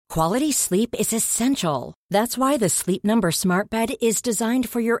Quality sleep is essential. That's why the Sleep Number Smart Bed is designed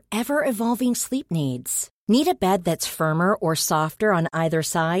for your ever-evolving sleep needs. Need a bed that's firmer or softer on either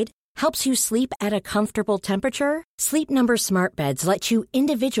side? Helps you sleep at a comfortable temperature? Sleep Number Smart Beds let you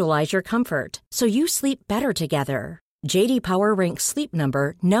individualize your comfort, so you sleep better together. J.D. Power ranks Sleep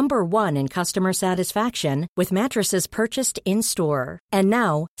Number number 1 in customer satisfaction with mattresses purchased in-store. And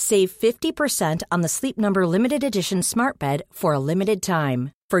now, save 50% on the Sleep Number Limited Edition Smart Bed for a limited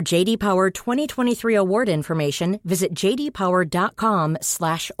time. For J.D. Power 2023 award information, visit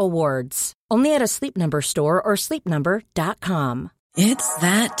jdpower.com/awards. Only at a Sleep Number store or sleepnumber.com. It's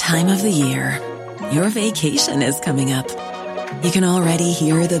that time of the year. Your vacation is coming up. You can already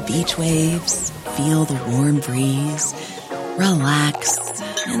hear the beach waves, feel the warm breeze, relax,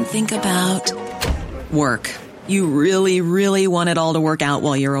 and think about work. You really, really want it all to work out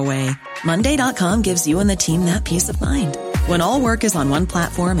while you're away. Monday.com gives you and the team that peace of mind. When all work is on one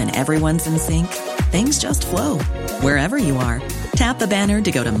platform and everyone's in sync, things just flow. Wherever you are, tap the banner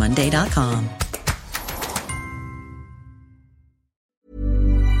to go to Monday.com.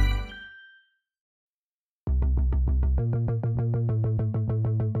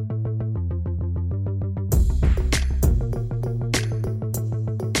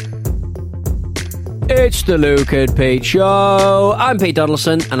 It's the Luke and Pete Show. I'm Pete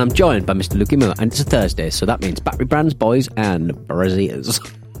Donaldson, and I'm joined by Mr. Lukey Moore. And it's a Thursday, so that means Battery Brands, Boys, and Braziers.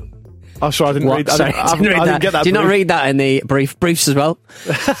 Oh, sorry, I didn't read that. I didn't get that. Did you not read that in the briefs as well?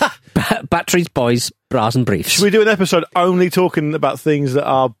 Batteries, Boys, Bras, and Briefs. Should we do an episode only talking about things that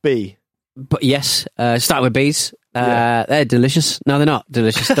are B? But yes, start with bees. They're delicious. No, they're not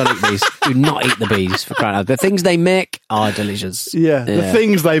delicious. Don't eat bees. Do not eat the bees, for crying out. The things they make are delicious. Yeah, the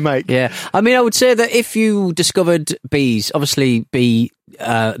things they make. Yeah, I mean, I would say that if you discovered bees, obviously the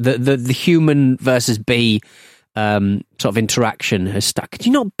human versus bee sort of interaction has stuck. Could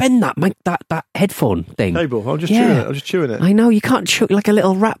you not bend that headphone thing? Cable. I'm just chewing it. I'm just chewing it. I know, you can't chew like a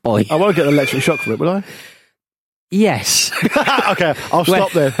little rat boy. I won't get an electric shock from it, will I? Yes. Okay, I'll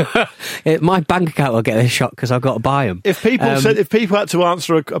stop there. My bank account will get a shock because I've got to buy them. If people had to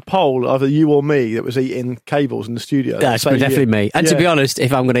answer a poll, either you or me, that was eating cables in the studio, that's definitely me. And to be honest,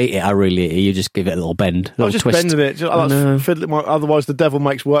 if I'm going to eat it, I really eat it. You just give it a little bend, a little just twist. Bending it. Otherwise, the devil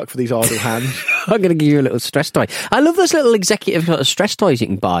makes work for these idle hands. I'm going to give you a little stress toy. I love those little executive sort of stress toys you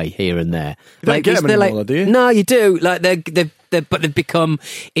can buy here and there. You don't get them anymore, do you? No, you do. Like but they've become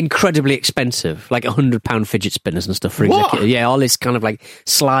incredibly expensive, like £100 fidget spinners and stuff for executive. Yeah, all this kind of like slidey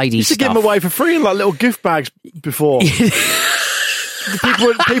stuff. You used to give them away for free in like little gift bags before. People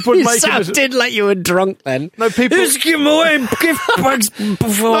would make it. Did like you were drunk then. No, people just give them away gift bags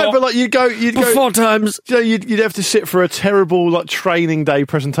before. No, but like you'd go 4 times. You know, you'd have to sit for a terrible like training day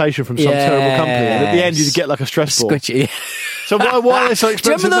presentation from some terrible company, and at the end you'd get like a stress ball. Squishy. So why are they so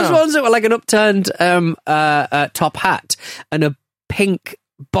expensive? Do you remember those ones that were like an upturned top hat and a pink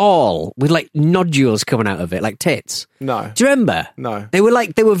ball with like nodules coming out of it, like tits? No. Do you remember? No. They looked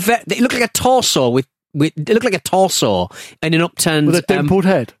like a torso it looked like a torso and an upturned with a dimpled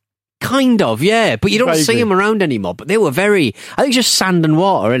head. Kind of, yeah, but you don't see them around anymore. But they were I think it's just sand and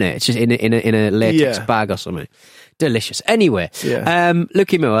water, isn't it? It's just in a latex bag or something. Delicious. Anyway,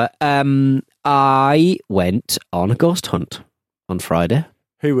 Lukey Moore, I went on a ghost hunt on Friday.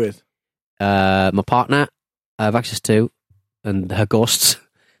 Who with? My partner, I have access to, and her ghosts,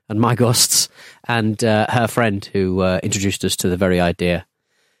 and my ghosts, and her friend who introduced us to the very idea.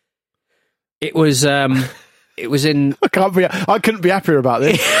 It was in. I couldn't be happier about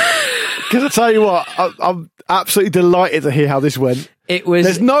this. Because I tell you what, I'm absolutely delighted to hear how this went.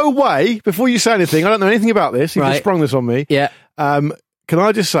 There's no way, before you say anything, I don't know anything about this. You just sprung this on me. Yeah. Can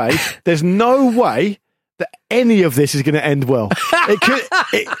I just say, there's no way that any of this is going to end well.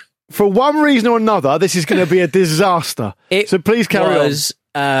 For one reason or another, this is going to be a disaster. So please carry on. It was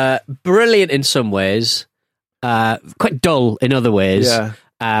brilliant in some ways, quite dull in other ways. Yeah.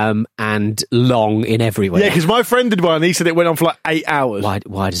 And long in every way. Yeah, because my friend did one and he said it went on for like 8 hours.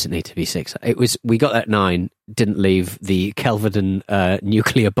 Why does it need to be 6? We got there at 9, didn't leave the Kelvedon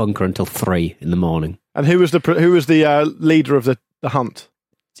nuclear bunker until 3 in the morning. And who was the leader of the hunt?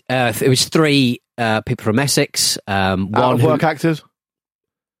 It was 3 people from Essex. Work actors?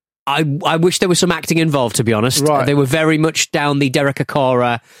 I wish there was some acting involved, to be honest. Right. They were very much down the Derek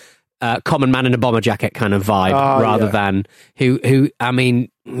Acora common man in a bomber jacket kind of vibe, rather than who. I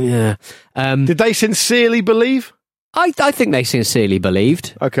mean, yeah. Did they sincerely believe? I think they sincerely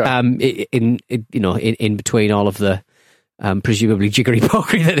believed. Okay. In between all of the presumably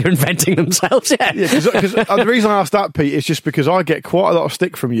jiggery-pokery that they're inventing themselves. Yeah, because the reason I asked that, Pete, is just because I get quite a lot of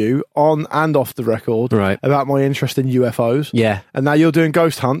stick from you on and off the record about my interest in UFOs. Yeah. And now you're doing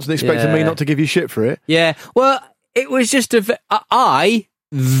ghost hunts and expecting me not to give you shit for it. Yeah. Well, it was just I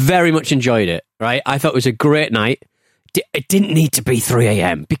very much enjoyed it, right? I thought it was a great night. It didn't need to be 3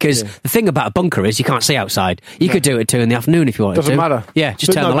 a.m. because the thing about a bunker is you can't see outside. You could do it at 2 in the afternoon if you wanted to. Doesn't matter. Yeah,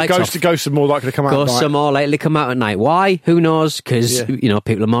 just turn the lights off. Ghosts are more likely to come out at night. Ghosts are more likely to come out at night. Why? Who knows? Because,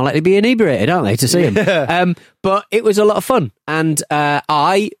 people are more likely to be inebriated, aren't they, to see them? But it was a lot of fun. And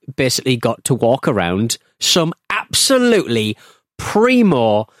I basically got to walk around some absolutely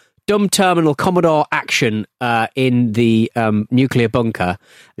primo dumb terminal Commodore action in the nuclear bunker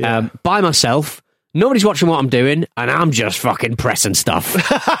by myself. Nobody's watching what I'm doing, and I'm just fucking pressing stuff.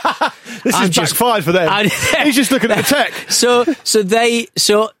 This is just backfired for them. He's just looking at the tech. So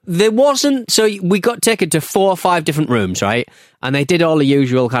we got taken to 4 or 5 different rooms, right? And they did all the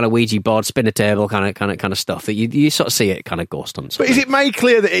usual kind of Ouija board, spinner table kind of stuff that you sort of see it kind of ghost hunts. But is it made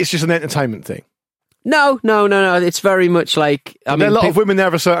clear that it's just an entertainment thing? No. It's very much like there are a lot of women there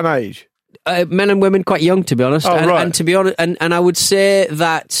of a certain age. Men and women quite young, to be honest. Right. And to be honest, and I would say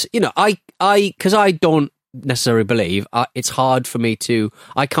that, because I don't necessarily believe, it's hard for me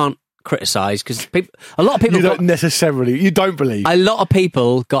I can't criticise, because a lot of people... You don't believe. A lot of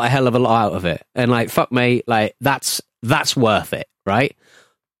people got a hell of a lot out of it. And fuck me, that's worth it, right?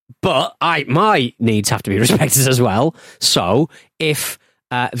 But my needs have to be respected as well. So if...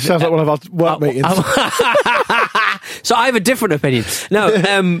 sounds like one of our work meetings. So I have a different opinion.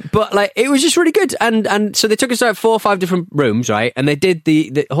 No, but it was just really good. And so they took us out 4 or 5 different rooms, right? And they did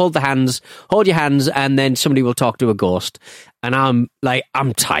the hold your hands, and then somebody will talk to a ghost. And I'm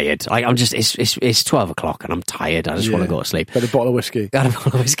tired. It's 12 o'clock and I'm tired. I just want to go to sleep. Got a bottle of whiskey.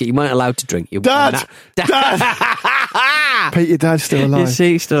 You weren't allowed to drink. Dad! Pete, your dad's still alive. You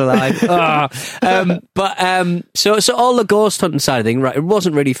see, he's still alive. So all the ghost hunting side of thing, right? It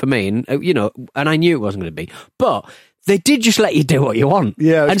wasn't really for me, and and I knew it wasn't going to be. But they did just let you do what you want.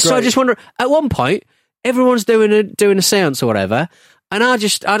 Yeah, and so I just wonder. At one point, everyone's doing a seance or whatever. And I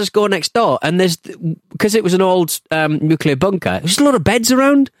just go next door, and because it was an old nuclear bunker, there's a lot of beds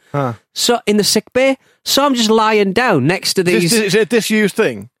around. So in the sick bay, so I'm just lying down next to these. Is it a disused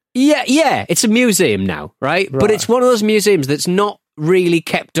thing? Yeah, it's a museum now, right? But it's one of those museums that's not really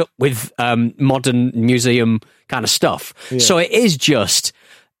kept up with modern museum kind of stuff. Yeah. So it is just.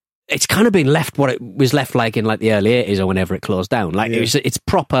 It's kind of been left what it was left like in the early 80s or whenever it closed down. It's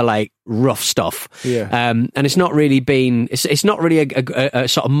proper rough stuff. Yeah. And it's not really it's not really a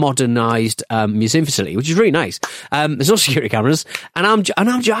sort of modernised museum facility, which is really nice. There's no security cameras, and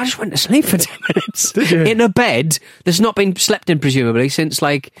I just went to sleep for 10 minutes in a bed that's not been slept in presumably since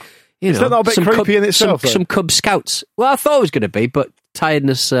is that not a bit creepy in itself? Some Cub Scouts. Well, I thought it was going to be, but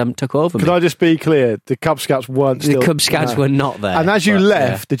tiredness took over me. Can I just be clear? The Cub Scouts weren't still... The Cub Scouts were not there. And as you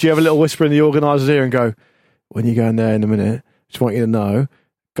left, did you have a little whisper in the organiser's ear and go, when you go in there in a minute, just want you to know,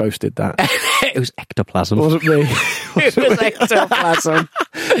 Ghost did that. It was ectoplasm. It wasn't me. It was ectoplasm.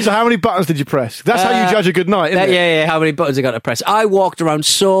 So how many buttons did you press? That's how you judge a good night, isn't it? Yeah, how many buttons I got to press. I walked around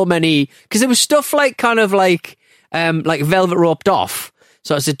so many... Because there was stuff like velvet roped off.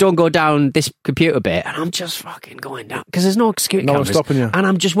 So I said, don't go down this computer bit. And I'm just fucking going down. Because there's no security cameras. No one's stopping you. And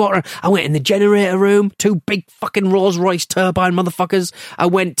I'm just walking around. I went in the generator room. 2 big fucking Rolls-Royce turbine motherfuckers. I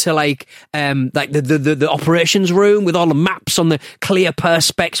went to the operations room with all the maps on the clear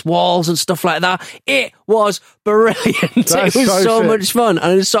perspex walls and stuff like that. It was brilliant. It was so much fun.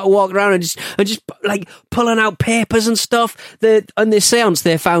 And I just sort of walked around and just pulling out papers and stuff. On this seance,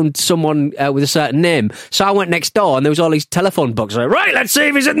 they found someone with a certain name. So I went next door and there was all these telephone books. Right, let's see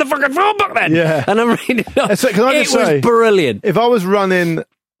if he's in the fucking phone book then. Yeah. And I'm reading it up. It was brilliant. If I was running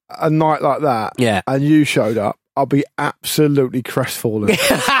a night like that and you showed up, I'll be absolutely crestfallen.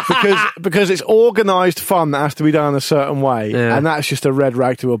 because it's organised fun that has to be done a certain way, and that's just a red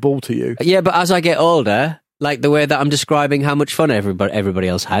rag to a bull to you. Yeah, but as I get older, the way that I'm describing how much fun everybody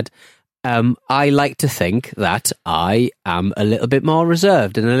else had, I like to think that I am a little bit more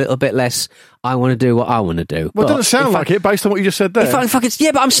reserved and a little bit less, I want to do what I want to do. Well, it doesn't sound like it based on what you just said there. But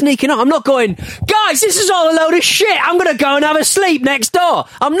I'm sneaking up. I'm not going, guys, this is all a load of shit. I'm going to go and have a sleep next door.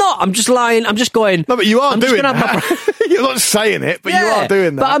 I'm not. I'm just lying. I'm just going. No, but you are doing that. You're not saying it, but you are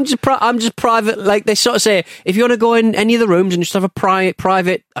doing that. But I'm just private. Like they sort of say, if you want to go in any of the rooms and just have a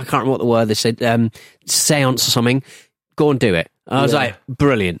private, I can't remember what the word they said, seance or something, go and do it. And I was like,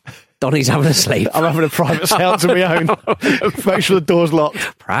 brilliant. Donnie's having a sleep. I'm having a private seance of my own. Make sure the door's locked.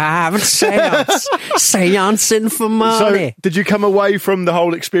 Private seance. Seancing for money. So, did you come away from the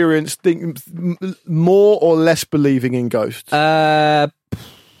whole experience thinking more or less believing in ghosts?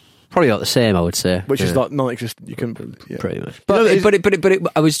 Probably not the same, I would say. Which is like non-existent. You can pretty much. But I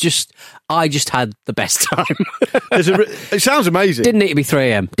just had the best time. It sounds amazing. Didn't need to be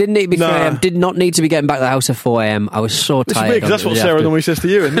 3 a.m. Didn't need to be 3 a.m. Did not need to be getting back to the house at 4 a.m. I was so tired. Because that's what Sarah normally says to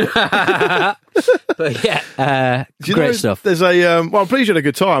you, isn't it? But yeah, great stuff. There's well, I'm pleased you had a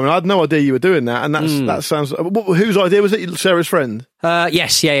good time, and I had no idea you were doing that. And that sounds. Whose idea was it? Sarah's friend.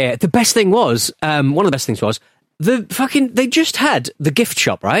 Yes, yeah. The best thing was, one of the best things was they just had the gift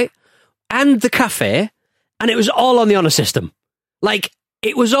shop, right? And the cafe, and it was all on the honour system. Like,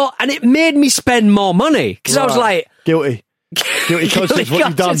 it was all, and it made me spend more money, because I was like... Guilty conscience, what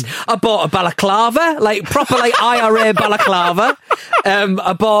you've done. I bought a balaclava, like, proper, like, IRA balaclava.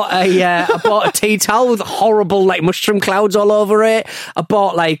 I bought a tea towel with horrible, like, mushroom clouds all over it. I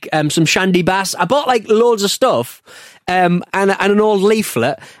bought, like, some shandy bass. I bought, like, loads of stuff. And an old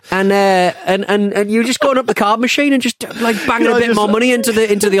leaflet, and you just going up the card machine and just like banging a bit more money into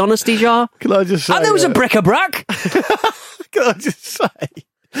the honesty jar. Can I just say? And there was a bric-a-brac. Can I just say?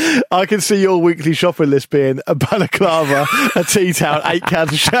 I can see your weekly shopping list being a balaclava, a tea towel, 8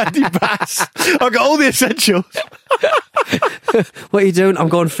 cans of shandy bass. I've got all the essentials. What are you doing? I'm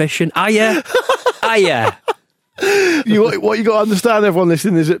going fishing. Ah, yeah. What you got to understand, everyone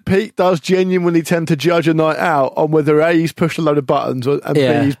listening, is that Pete does genuinely tend to judge a night out on whether A, he's pushed a load of buttons, and B,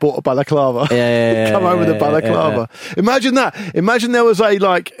 he's bought a balaclava. Come home with a balaclava. Imagine that. Imagine there was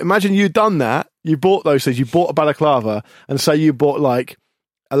imagine you'd done that, you bought those things, you bought a balaclava, and say you bought like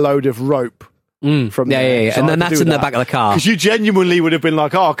a load of rope. From there. So and then that's in the back of the car. Because you genuinely would have been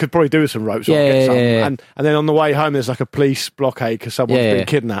like, I could probably do with some ropes. And then on the way home, there's like a police blockade because someone's been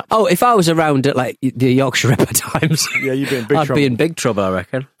kidnapped. Oh, if I was around at like the Yorkshire Ripper times, you'd be in big trouble. I'd be in big trouble, I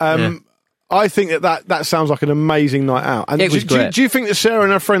reckon. I think that sounds like an amazing night out. And it was great. Do you think that Sarah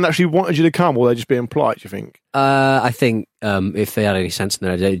and her friend actually wanted you to come, or they're just being polite, do you think? I think if they had any sense in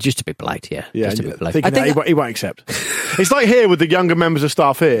their idea, just to be polite, just to be polite. I think he won't accept. It's like here with the younger members of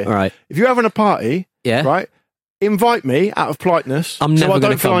staff here. Right. If you're having a party, right, invite me out of politeness. I'm never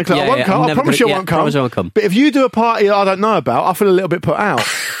going to come. I won't come. I promise you I won't come. But if you do a party that I don't know about, I feel a little bit put out.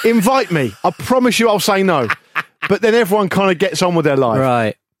 Invite me. I promise you I'll say no. But then everyone kind of gets on with their life.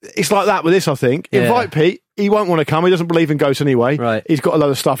 Right. It's like that with this, I think. Invite Pete. He won't want to come. He doesn't believe in ghosts anyway. Right. He's got a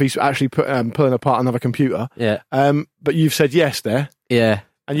load of stuff. He's actually pulling apart another computer. Yeah. But you've said yes there. Yeah.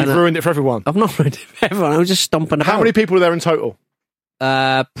 And you've ruined it for everyone. I've not ruined it for everyone. I was just stomping about. How many people are there in total?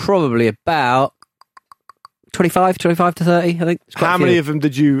 Probably about 25 to 30, I think. How many of them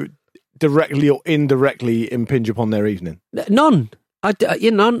did you directly or indirectly impinge upon their evening? None. I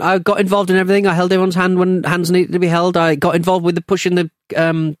got involved in everything. I held everyone's hand when hands needed to be held. I got involved with the pushing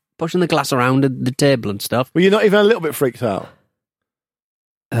the glass around the table and stuff. Were you not even a little bit freaked out?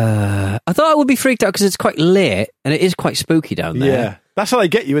 I thought I would be freaked out because it's quite late and it is quite spooky down there. Yeah, that's how they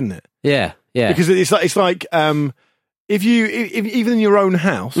get you, isn't it? Yeah. Because it's like if even in your own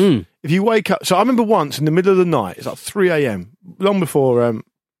house, if you wake up. So I remember once in the middle of the night, it's like 3 a.m, long before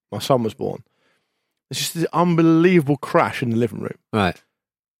my son was born. It's just this unbelievable crash in the living room. Right.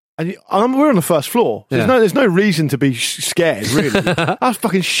 And we're on the first floor. So there's no reason to be scared, really. I was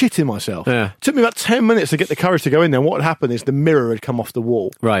fucking shitting myself. Yeah. It took me about 10 minutes to get the courage to go in there. And what had happened is the mirror had come off the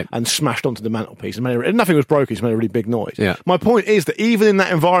wall and smashed onto the mantelpiece. And nothing was broken. It made a really big noise. Yeah. My point is that even in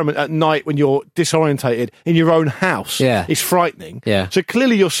that environment at night when you're disorientated in your own house, it's frightening. Yeah. So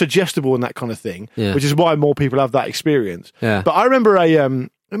clearly you're suggestible in that kind of thing, which is why more people have that experience. Yeah. But I remember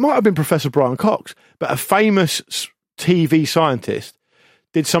it might have been Professor Brian Cox, but a famous TV scientist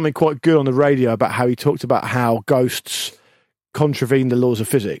did something quite good on the radio about how he talked about how ghosts contravene the laws of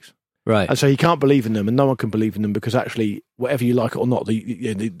physics. Right. And so he can't believe in them and no one can believe in them because actually, whatever you like it or not,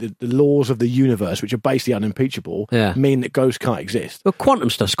 the laws of the universe, which are basically unimpeachable, mean that ghosts can't exist. Well, quantum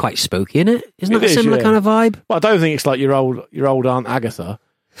stuff's quite spooky, isn't it? Isn't that a similar kind of vibe? Well, I don't think it's like your old Aunt Agatha.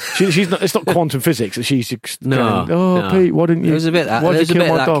 She's not. It's not quantum physics. She's just going, Pete, why didn't you? There's a bit of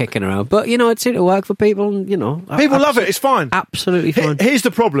that kicking around, but it seemed to work for people. And, people love it. It's fine. Absolutely fine. Here's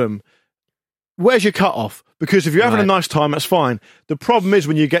the problem. Where's your cut off? Because if you're having a nice time, that's fine. The problem is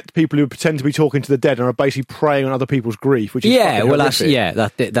when you get people who pretend to be talking to the dead and are basically preying on other people's grief, which is that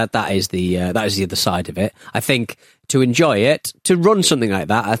is the other side of it. I think to enjoy it, to run something like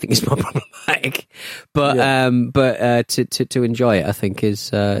that, I think is more problematic. But to enjoy it, I think is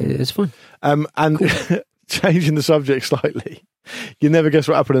fun. And cool. Changing the subject slightly, you never guess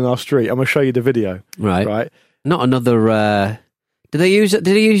what happened in our street. I'm going to show you the video. Right. Not another Did they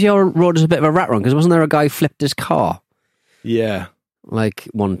use your road as a bit of a rat run? Because wasn't there a guy who flipped his car? Yeah. Like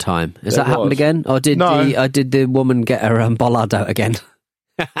one time. Has that happened again? Or did the woman get her bollard out again?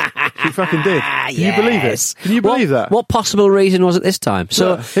 She fucking did. Can you believe it? Can you believe that? What possible reason was it this time?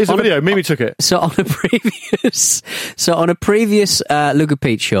 So here's a video. Mimi took it. So on a previous Luke and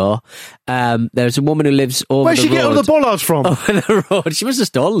Pete show, there's a woman who lives over the road. Where'd she get all the bollards from? Over the road. She must have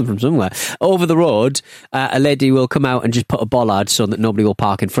stolen them from somewhere. Over the road, a lady will come out and just put a bollard so that nobody will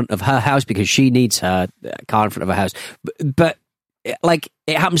park in front of her house because she needs her car in front of her house. But like,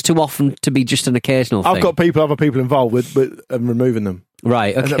 it happens too often to be just an occasional thing. I've got other people involved with removing them.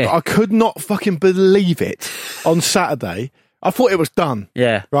 Right, okay. I could not fucking believe it on Saturday. I thought it was done.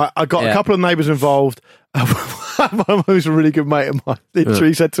 Yeah. Right, I got a couple of neighbours involved. One of them was a really good mate of mine.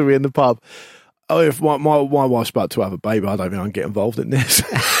 He said to me in the pub, "Oh, if my wife's about to have a baby, I don't think I can get involved in this."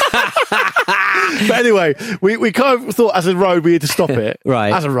 But anyway, we kind of thought as a road we had to stop it.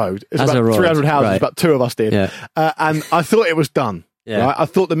 Right. As a road. It's about 300 houses, right. About 2 of us did. Yeah. And I thought it was done. Yeah. Right? I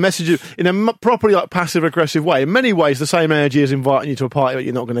thought the message, in a properly like passive-aggressive way, in many ways the same energy as inviting you to a party that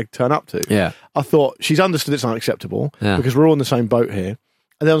you're not going to turn up to. Yeah. I thought, she's understood it's unacceptable because we're all in the same boat here.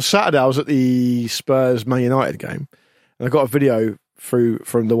 And then on Saturday, I was at the Spurs-Man United game, and I got a video from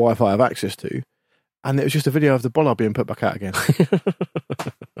the Wi-Fi I have access to, and it was just a video of the bollard being put back out again.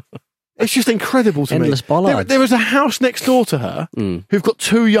 It's just incredible to Endless bollards. There was a house next door to her who've got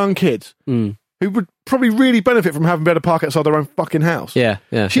 2 young kids who would probably really benefit from having better park outside their own fucking house. Yeah.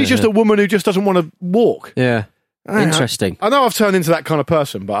 She's just a woman who just doesn't want to walk. Yeah. Interesting. I know I've turned into that kind of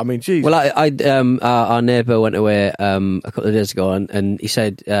person, but I mean, geez. Well, our neighbour went away a couple of days ago, and he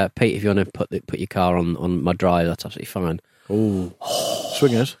said, "Pete, if you want to put your car on my drive, that's absolutely fine." Ooh.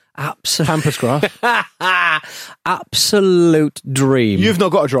 Swingers. Absolute. Pampas grass. Absolute dream. You've not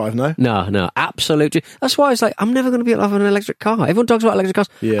got a drive, no? No. Absolute. That's why it's like, I'm never going to be able to have an electric car. Everyone talks about electric cars.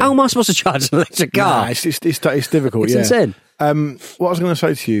 Yeah. How am I supposed to charge an electric car? Nah, it's difficult. It's insane. What I was going to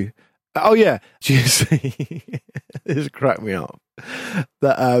say to you. Oh, yeah. Do you see? This cracked me up.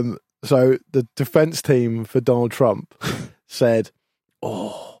 That, so the defence team for Donald Trump said,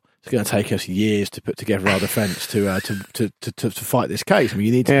 it's going to take us years to put together our defence to fight this case. I mean,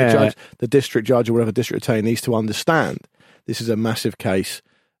 you need to the district judge or whatever district attorney needs to understand this is a massive case.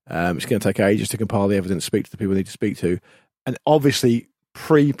 It's going to take ages to compile the evidence, speak to the people we need to speak to, and obviously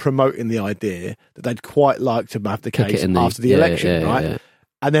promoting the idea that they'd quite like to have the case after the election, right? Yeah.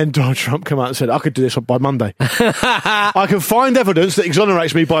 And then Donald Trump came out and said, I could do this by Monday. I can find evidence that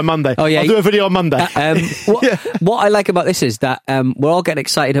exonerates me by Monday. Oh, yeah. I'll do a video on Monday. What I like about this is that we're all getting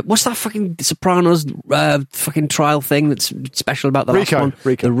excited. What's that fucking Sopranos fucking trial thing that's special about the last one?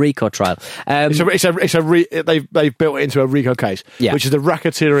 The RICO trial. They've built it into a RICO case, which is the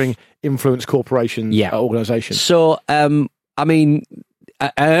Racketeering Influence Corporation organisation. So, I mean...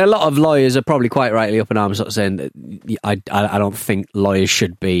 a lot of lawyers are probably quite rightly up in arms, sort of saying that I don't think lawyers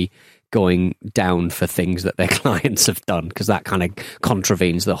should be going down for things that their clients have done, because that kind of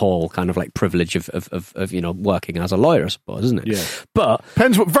contravenes the whole kind of like privilege of working as a lawyer, I suppose, isn't it? Yeah. But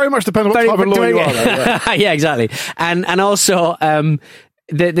very much depends on what type of lawyer you are. Though, yeah, exactly. And also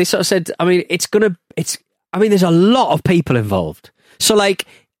they sort of said, I mean, there's a lot of people involved. So like,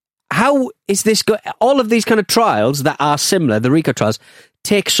 how is this all of these kind of trials that are similar, the RICO trials,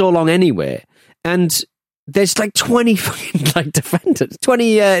 take so long anyway, and there's like 20 fucking like defendants,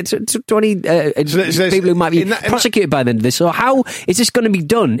 20 people who might be prosecuted by the end of this. So how is this going to be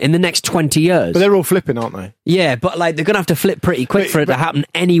done in the next 20 years? But they're all flipping, aren't they? Yeah, but like they're going to have to flip pretty quick for it to happen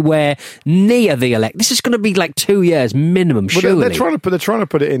anywhere near the elect. This is going to be like 2 years minimum. Surely they're trying to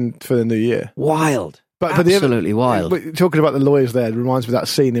put it in for the new year. Wild. Absolutely wild. Talking about the lawyers there, it reminds me of that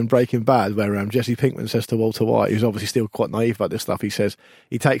scene in Breaking Bad where Jesse Pinkman says to Walter White, who's obviously still quite naive about this stuff, he says,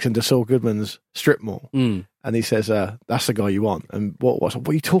 he takes him to Saul Goodman's strip mall and he says, that's the guy you want. And what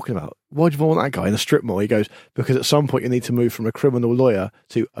are you talking about? Why do you want that guy in a strip mall? He goes, because at some point you need to move from a criminal lawyer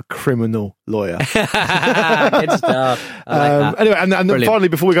to a criminal lawyer. Good stuff. I like that. Anyway, and then finally,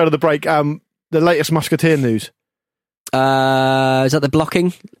 before we go to the break, the latest Musketeer news. Is that the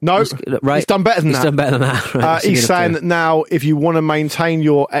blocking? No, right. He's done better than that. He's done better than that. Right. He's saying that now, if you want to maintain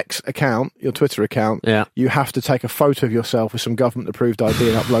your X account, your Twitter account, you have to take a photo of yourself with some government-approved ID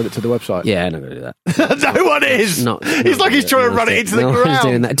and upload it to the website. Yeah, I'm not going to do that. No one is. He's like he's trying to run it into the ground. He's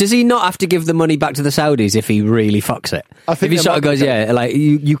doing that. Does he not have to give the money back to the Saudis if he really fucks it? I think if he sort of goes, like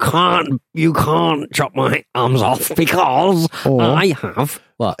you can't chop my arms off because I have.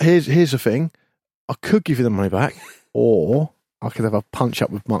 What? Here's the thing. I could give you the money back, or I could have a punch up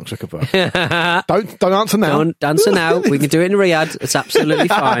with Mark Zuckerberg. Don't answer now. Don't answer now. We can do it in Riyadh. It's absolutely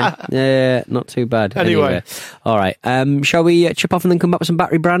fine. Yeah, not too bad. Anyway. All right. Shall we chip off and then come back with some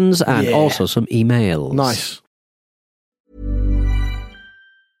battery brands and also some emails? Nice.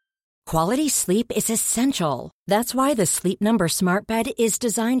 Quality sleep is essential. That's why the Sleep Number Smart Bed is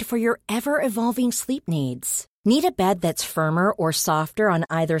designed for your ever-evolving sleep needs. Need a bed that's firmer or softer on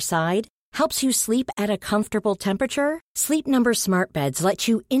either side? Helps you sleep at a comfortable temperature? Sleep Number Smart Beds let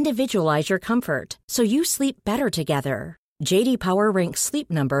you individualize your comfort, so you sleep better together. J.D. Power ranks Sleep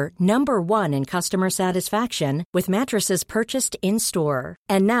Number number 1 in customer satisfaction with mattresses purchased in-store.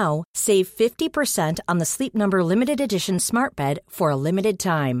 And now, save 50% on the Sleep Number Limited Edition Smart Bed for a limited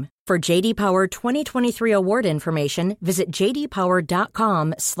time. For J.D. Power 2023 award information, visit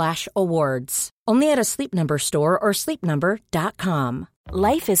jdpower.com/awards. Only at a Sleep Number store or sleepnumber.com.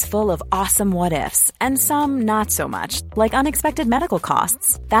 Life is full of awesome what-ifs, and some not so much, like unexpected medical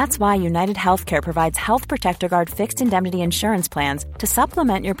costs. That's why United Healthcare provides Health Protector Guard fixed indemnity insurance plans to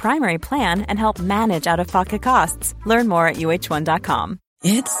supplement your primary plan and help manage out-of-pocket costs. Learn more at uh1.com.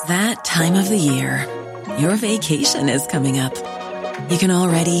 It's that time of the year. Your vacation is coming up. You can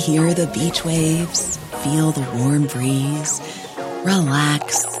already hear the beach waves, feel the warm breeze,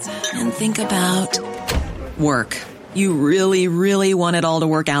 relax, and think about work. You really, really want it all to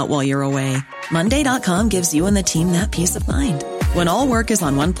work out while you're away. Monday.com gives you and the team that peace of mind. When all work is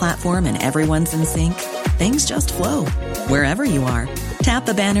on one platform and everyone's in sync, things just flow. Wherever you are, tap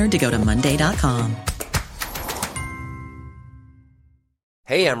the banner to go to Monday.com.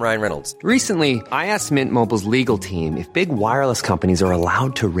 Hey, I'm Ryan Reynolds. Recently, I asked Mint Mobile's legal team if big wireless companies are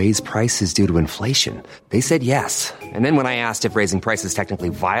allowed to raise prices due to inflation. They said yes. And then when I asked if raising prices technically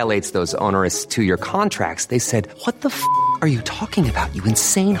violates those onerous 2-year contracts, they said, what the f*** are you talking about, you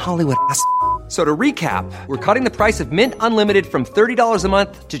insane Hollywood ass f- So to recap, we're cutting the price of Mint Unlimited from $30 a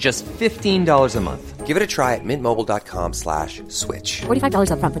month to just $15 a month. Give it a try at mintmobile.com/switch.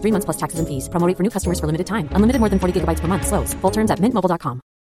 $45 up front for 3 months plus taxes and fees. Promo rate for new customers for limited time. Unlimited more than 40 gigabytes per month. Slows full terms at mintmobile.com.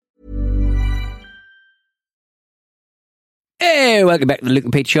 Hey, welcome back to the Luke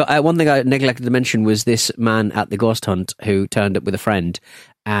and Pete Show. One thing I neglected to mention was this man at the ghost hunt who turned up with a friend,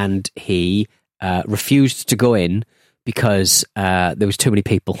 and he refused to go in because there was too many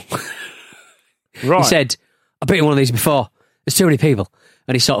people. Right. He said, I've been in one of these before. There's too many people.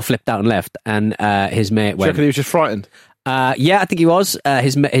 And he sort of flipped out and left. And his mate went... Do you reckon he was just frightened? Yeah, I think he was.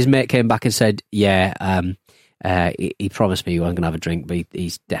 His mate came back and said, he promised me he wasn't going to have a drink, but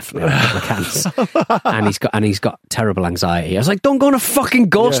he's definitely had a couple of cans. and he's got terrible anxiety. I was like, don't go on a fucking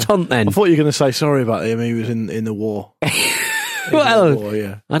ghost hunt then. I thought you were going to say sorry about him. He was in the war. Well, war,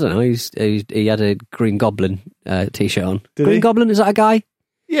 yeah. I don't know. He had a Green Goblin t-shirt on. Did Green he? Goblin, is that a guy?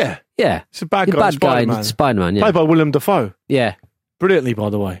 Yeah. Yeah. It's a bad guy in Spider-Man, yeah. Played by Willem Dafoe. Yeah. Brilliantly, by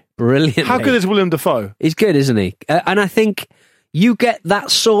the way. Brilliantly. How good is Willem Dafoe? He's good, isn't he? And I think you get that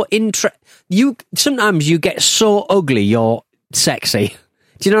so sometimes you get so ugly you're sexy.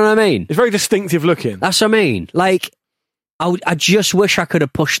 Do you know what I mean? It's very distinctive looking. That's what I mean. Like, I just wish I could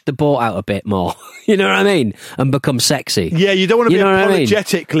have pushed the boat out a bit more. You know what I mean? And become sexy. Yeah, you don't want to be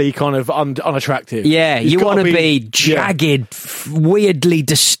apologetically kind of unattractive. Yeah, you want to be jagged, weirdly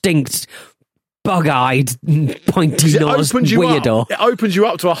distinct, bug-eyed, pointy-nosed weirdo. It opens you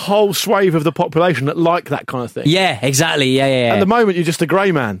up to a whole swathe of the population that like that kind of thing. Yeah, exactly. Yeah. At the moment, you're just a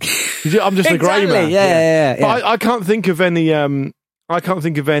grey man. I'm just a grey man. Yeah. But I can't think of any. I can't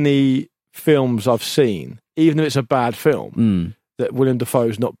think of any films I've seen, even if it's a bad film, that Willem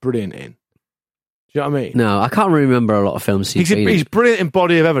Dafoe's not brilliant in. Do you know what I mean? No, I can't remember a lot of films he's been in. He's brilliant in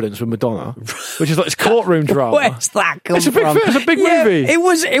Body of Evidence with Madonna, which is like this courtroom drama. Where's that come from? It's a big movie.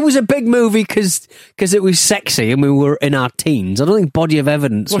 It was a big movie because it was sexy and we were in our teens. I don't think Body of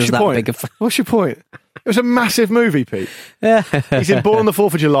Evidence was that big a film. What's your point? It was a massive movie, Pete. Yeah. He's in Born on the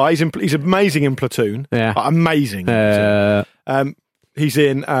 4th of July. He's amazing in Platoon. Yeah. Amazing. He's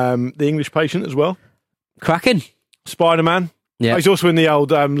in The English Patient as well. Cracking. Spider-Man. Yeah. He's also in the old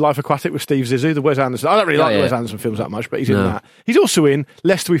Life Aquatic with Steve Zissou, the Wes Anderson. I don't really like the Wes Anderson films that much, but he's in that. He's also in,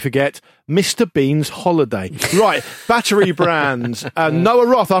 lest we forget, Mr. Bean's Holiday. Right, battery brands. Noah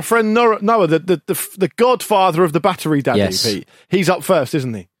Roth, our friend Noah, the godfather of the battery daddy, Pete. He's up first,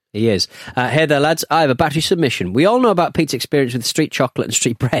 isn't he? He is. Hey there, lads. I have a battery submission. We all know about Pete's experience with street chocolate and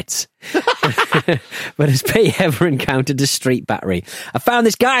street breads. But has Pete ever encountered a street battery? I found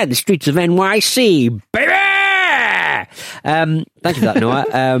this guy in the streets of NYC, baby! Thank you for that,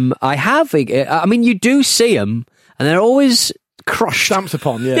 Noah. I have. I mean, you do see them, and they're always crushed. Stamped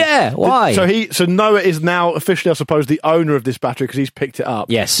upon, yeah. Yeah, why? So Noah is now officially, I suppose, the owner of this battery because he's picked it up.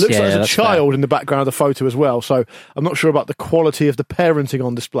 Yes. Looks like there's a child fair. in the background of the photo as well, so I'm not sure about the quality of the parenting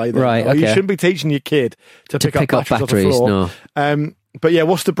on display there. Right, okay. You shouldn't be teaching your kid to pick up batteries off the floor. No. But yeah,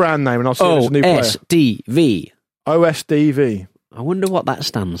 what's the brand name? And I'll see if it's a new player. OSDV. OSDV. I wonder what that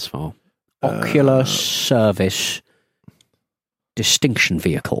stands for. Ocular Service Distinction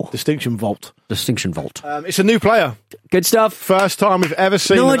Vehicle. Distinction Vault. It's a new player. Good stuff. First time we've ever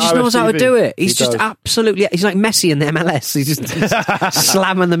seen Noah an just knows OSDV. how to do it. He's just does. absolutely... He's like Messi in the MLS. He's just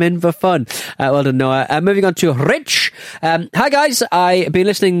slamming them in for fun. Well done, Noah. Moving on to Rich. Hi, guys. I've been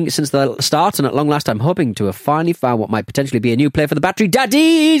listening since the start, and at long last, I'm hoping to have finally found what might potentially be a new player for the Battery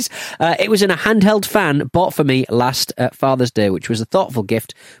Daddies. It was in a handheld fan bought for me last Father's Day, which was a thoughtful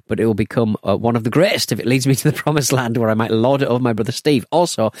gift, but it will become one of the greatest if it leads me to the promised land where I might lord it over my brother Steve.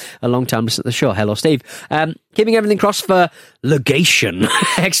 Also, a long-time listener to the show. Hello, Steve. Keeping everything crossed for Legation.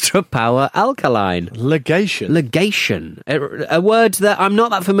 Extra Power Alkaline. Legation. A word that I'm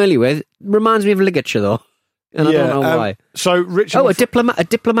not that familiar with. Reminds me of ligature, though. And I don't know why. So, Rich... a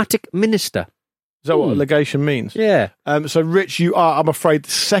diplomatic minister. Is that what legation means? Yeah. So, Rich, you are, I'm afraid,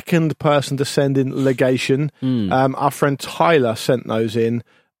 the second person to send in legation. Our friend Tyler sent those in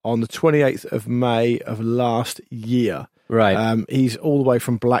on the 28th of May of last year. Right. He's all the way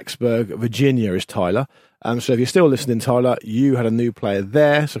from Blacksburg, Virginia, is Tyler. So if you're still listening, Tyler, you had a new player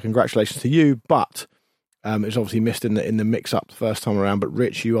there, so congratulations to you. But it was obviously missed in the mix-up the first time around. But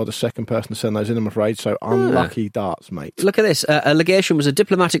Rich, you are the second person to send those in, I'm afraid. So unlucky darts, mate. Look at this. A legation was a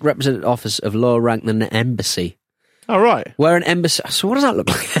diplomatic representative office of lower rank than an embassy. Oh, right. Where an embassy... So what does that look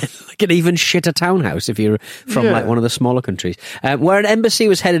like? Like an even shitter townhouse if you're from like one of the smaller countries. Where an embassy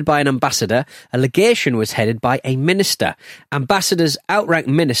was headed by an ambassador, a legation was headed by a minister. Ambassadors outranked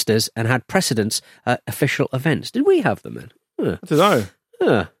ministers and had precedence at official events. Did we have them then? I don't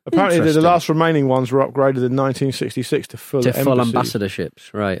know. Apparently the last remaining ones were upgraded in 1966 to full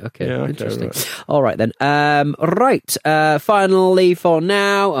ambassadorships. Right, okay. Yeah, interesting. right. All right then. Finally for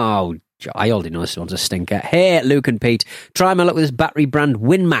now... Oh, I already know this one's a stinker. Hey, Luke and Pete. Try my luck with this battery brand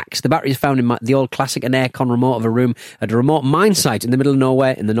WinMax. The battery is found in the old classic and aircon remote of a room at a remote mine site in the middle of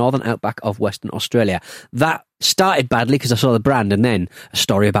nowhere in the northern outback of Western Australia. That started badly because I saw the brand and then a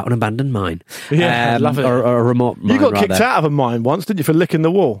story about an abandoned mine. Yeah, love it. Or a remote mine, You got kicked out of a mine once, didn't you, for licking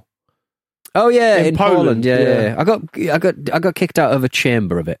the wall? Oh yeah, in Poland. Yeah. I got kicked out of a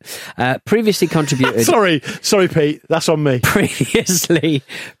chamber of it. Previously contributed. sorry, Pete. That's on me. Previously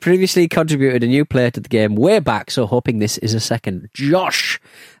contributed a new player to the game way back. So hoping this is a second. Josh,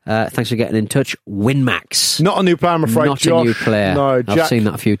 thanks for getting in touch. WinMax. Not a new player, I'm afraid. Not Josh, a new player. No, Jack, I've seen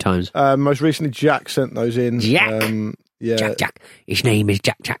that a few times. Most recently, Jack sent those in. Jack. Jack. His name is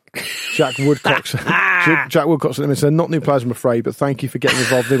Jack. Jack Woodcock. Jack Woodcock sent them in. So not new players, I'm afraid, but thank you for getting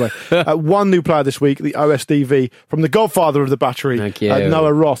involved anyway. One new player this week, the OSDV, from the godfather of the battery,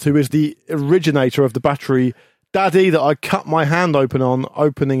 Noah Roth, who is the originator of the Battery Daddy that I cut my hand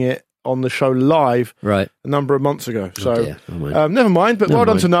opening it on the show live a number of months ago. So never mind, but well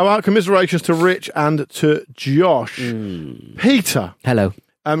done to Noah. Commiserations to Rich and to Josh. Peter. Hello.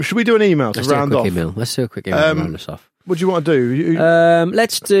 Should we do an email to round off? Let's do a quick email to round us off. What do you want to do?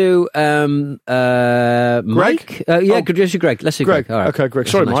 Let's do Mike. Greg. Let's do Greg. All right. Okay, Greg.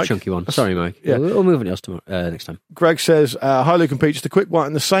 That's Sorry, a nice Mike. Chunky one. Sorry, Mike. Yeah. We'll move on else tomorrow, next time. Greg says, hi, Luke and Pete. Just a quick one.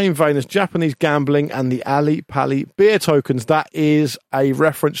 In the same vein as Japanese gambling and the Ali Pali beer tokens, that is a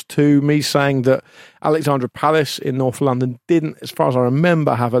reference to me saying that Alexandra Palace in North London didn't, as far as I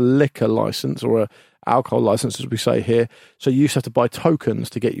remember, have a liquor licence or a alcohol license, as we say here. So you used to have to buy tokens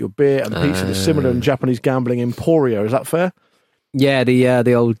to get your beer, and the pizza is similar in Japanese gambling Emporio. Is that fair? Yeah,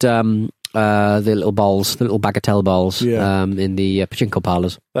 the old the little bowls, the little bagatelle bowls, in the pachinko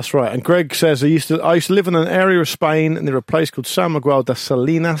parlours. That's right. And Greg says I used to live in an area of Spain near a place called San Miguel de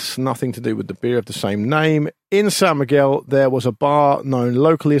Salinas, nothing to do with the beer of the same name. In San Miguel, there was a bar known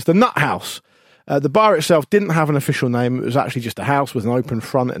locally as the Nut House. The bar itself didn't have an official name. It was actually just a house with an open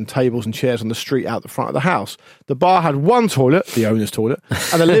front and tables and chairs on the street out the front of the house. The bar had one toilet, the owner's toilet,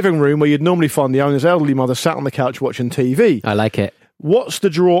 and a living room where you'd normally find the owner's elderly mother sat on the couch watching TV. I like it. What's the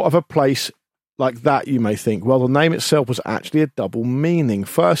draw of a place like that, you may think? Well, the name itself was actually a double meaning.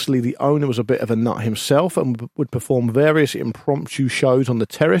 Firstly, the owner was a bit of a nut himself and would perform various impromptu shows on the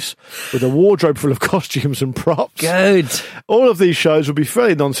terrace with a wardrobe full of costumes and props. Good. All of these shows would be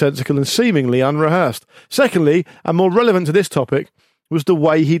fairly nonsensical and seemingly unrehearsed. Secondly, and more relevant to this topic, was the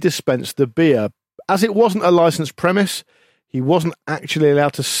way he dispensed the beer. As it wasn't a licensed premise, he wasn't actually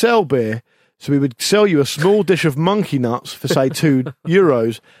allowed to sell beer, So we would sell you a small dish of monkey nuts for, say,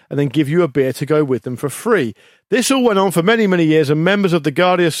 €2, and then give you a beer to go with them for free. This all went on for many, many years, and members of the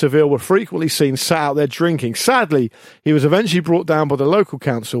Guardia Civil were frequently seen sat out there drinking. Sadly, he was eventually brought down by the local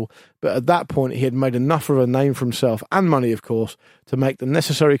council, but at that point he had made enough of a name for himself, and money, of course, to make the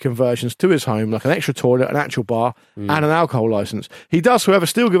necessary conversions to his home, like an extra toilet, an actual bar, and an alcohol licence. He does, however,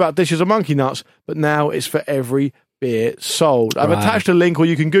 still give out dishes of monkey nuts, but now it's for every beer sold. I've attached a link, or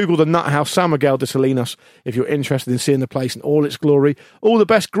you can Google the Nut House San Miguel de Salinas if you're interested in seeing the place in all its glory. All the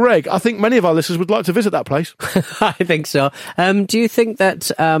best, Greg. I think many of our listeners would like to visit that place. I think so. Do you think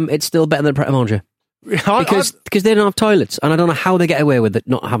that it's still better than Pret A Manger? Because they don't have toilets, and I don't know how they get away with it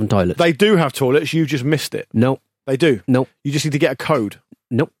not having toilets. They do have toilets, you just missed it. No. They do? No. You just need to get a code?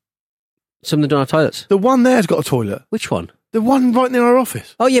 Nope. Some of them don't have toilets. The one there's got a toilet. Which one? The one right near our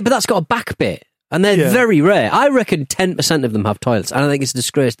office. Oh yeah, but that's got a back bit. And they're very rare. I reckon 10% of them have toilets. And I think it's a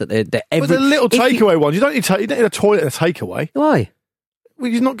disgrace that they're every... But the little takeaway ones, you don't need a toilet and a takeaway. Why?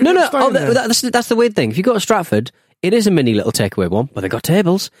 Well, you're not going to stay there. That's the weird thing. If you go to Stratford, it is a mini little takeaway one, but they've got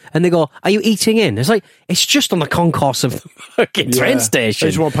tables. And they go, are you eating in? It's like, it's just on the concourse of the fucking train station. They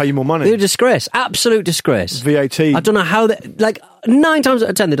just want to pay you more money. They're a disgrace. Absolute disgrace. VAT. I don't know how they... Like, 9 times out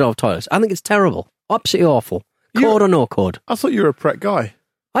of 10, they don't have toilets. I think it's terrible. Absolutely awful. Code or no code. I thought you were a Pret guy.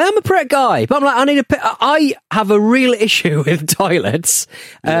 I am a Pret guy, but I'm like, I have a real issue with toilets.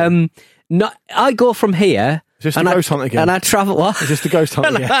 I go from here. Is this the ghost hunt again? And I travel, what? Is this the ghost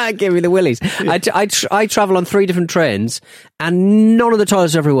hunt again? Give me the willies. I travel on 3 different trains, and none of the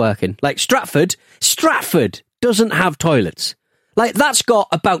toilets are ever working. Like Stratford doesn't have toilets. Like, that's got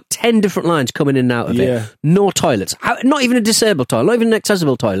about 10 different lines coming in and out of it. No toilets. Not even a disabled toilet. Not even an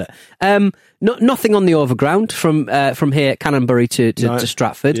accessible toilet. Nothing on the overground from here, Canonbury to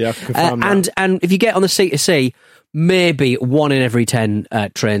Stratford. Yeah, I can confirm that. And if you get on the C2C, maybe 1 in every 10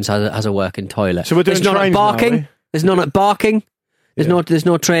 trains has a working toilet. So we're doing trains now, are we? There's none at Barking. There's no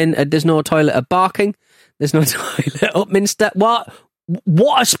train. There's no toilet at Barking. There's no toilet at Upminster.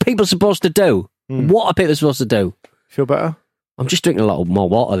 What are people supposed to do? What are people supposed to do? Feel better? I'm just drinking a lot more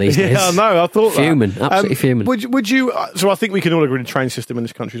water these days. Yeah, I know. I thought fuming, absolutely fuming. Would you? So I think we can all agree the train system in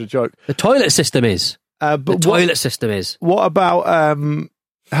this country is a joke. The toilet system is. Toilet system is. What about?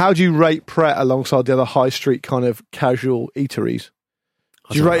 How do you rate Pret alongside the other high street kind of casual eateries?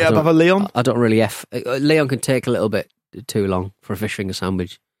 Do you rate it above a Leon? I don't really. Leon can take a little bit too long for a fish finger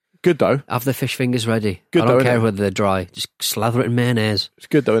sandwich. Good though. Have the fish fingers ready. Good I don't care whether they're dry. Just slather it in mayonnaise. It's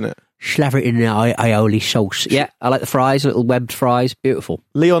good though, isn't it? Slather it in the aioli sauce. Yeah, I like the fries, little webbed fries. Beautiful.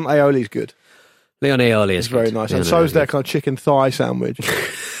 Leon aioli's good. Leon aioli is very nice. And so is their kind of chicken thigh sandwich.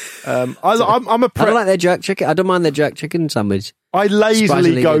 I'm a Pret. I don't like their jerk chicken. I don't mind their jerk chicken sandwich. I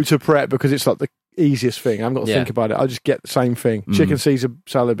lazily go to Pret because it's like the easiest thing. I haven't got to think about it. I just get the same thing. Chicken Caesar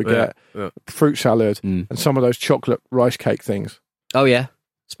salad baguette, fruit salad, and some of those chocolate rice cake things. Oh, yeah.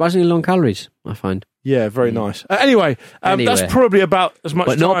 Surprisingly low calories, I find. Yeah, very nice. Anyway, that's probably about as much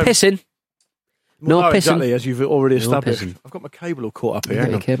time. But no pissing. No pissing. Exactly, as you've already established. I've got my cable all caught up here.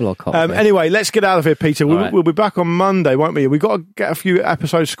 Anyway, let's get out of here, Peter. We'll be back on Monday, won't we? We've got to get a few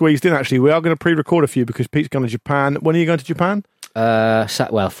episodes squeezed in, actually. We are going to pre-record a few because Pete's going to Japan. When are you going to Japan?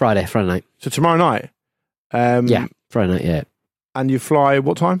 Friday night. So tomorrow night? Yeah, Friday night, yeah. And you fly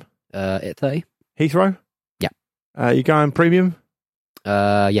what time? 8:30. Heathrow? Yeah. You going premium?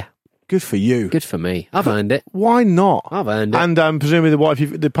 Yeah. Good for you. Good for me. I've earned it. Why not? I've earned it. And presumably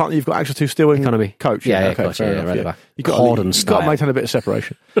the partner you've got access to still in economy coach. Yeah, okay, coach, right back. You've got to maintain a bit of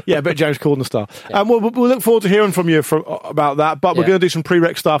separation. Yeah, a bit James Corden style. Yeah. We'll look forward to hearing from you about that, but we're going to do some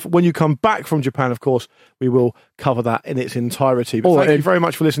pre-rec stuff. When you come back from Japan, of course, we will cover that in its entirety. But thank you very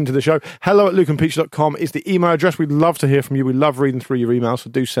much for listening to the show. hello@lukeandpeach.com is the email address. We'd love to hear from you. We love reading through your emails, so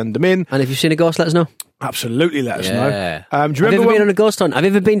do send them in. And if you've seen a ghost, let us know. Absolutely, let us know. Do you have you ever been on a ghost hunt? Have you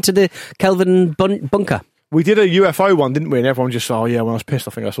ever been to the Kelvin bunker? We did a UFO one, didn't we? And everyone just said, when I was pissed,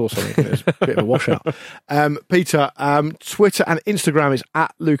 I think I saw something. It was a bit of a washout. Peter, Twitter and Instagram is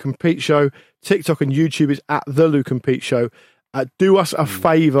 @LukeandPeteShow. TikTok and YouTube is @The Luke and Pete Show. Do us a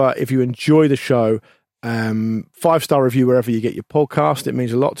favour if you enjoy the show. 5-star review wherever you get your podcast. It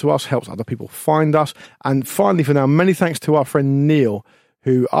means a lot to us, helps other people find us. And finally, for now, many thanks to our friend Neil,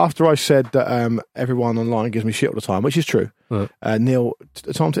 who, after I said that everyone online gives me shit all the time, which is true, Neil took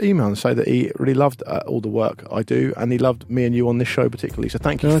the time to email and say that he really loved all the work I do, and he loved me and you on this show particularly. So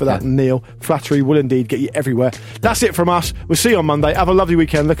thank you for that, Neil. Flattery will indeed get you everywhere. That's it from us. We'll see you on Monday. Have a lovely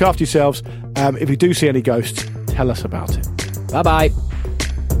weekend. Look after yourselves. If you do see any ghosts, tell us about it. Bye-bye.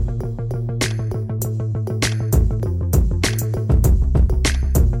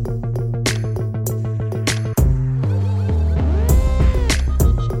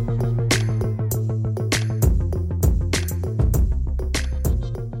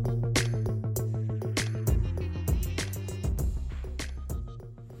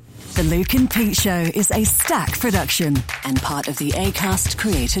 The Luke and Pete Show is a Stack production and part of the Acast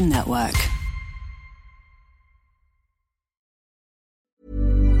Creator Network.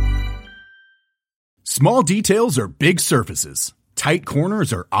 Small details are big surfaces. Tight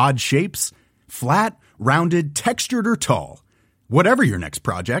corners are odd shapes. Flat, rounded, textured, or tall. Whatever your next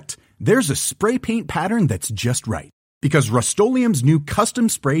project, there's a spray paint pattern that's just right. Because Rust-Oleum's new Custom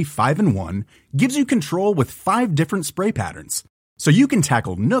Spray 5-in-1 gives you control with 5 different spray patterns. So you can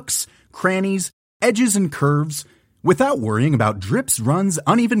tackle nooks, crannies, edges, and curves without worrying about drips, runs,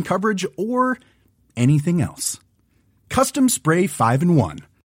 uneven coverage, or anything else. Custom Spray 5-in-1.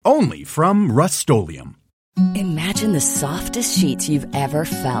 Only from Rust-Oleum. Imagine the softest sheets you've ever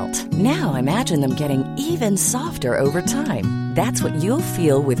felt. Now imagine them getting even softer over time. That's what you'll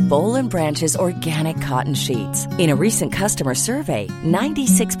feel with Boll & Branch's organic cotton sheets. In a recent customer survey,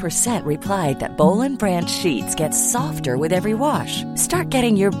 96% replied that Boll & Branch sheets get softer with every wash. Start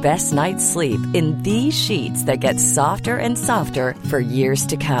getting your best night's sleep in these sheets that get softer and softer for years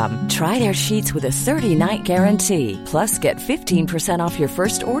to come. Try their sheets with a 30-night guarantee. Plus, get 15% off your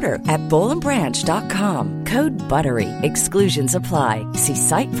first order at bollandbranch.com. Code BUTTERY. Exclusions apply. See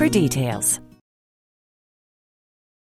site for details.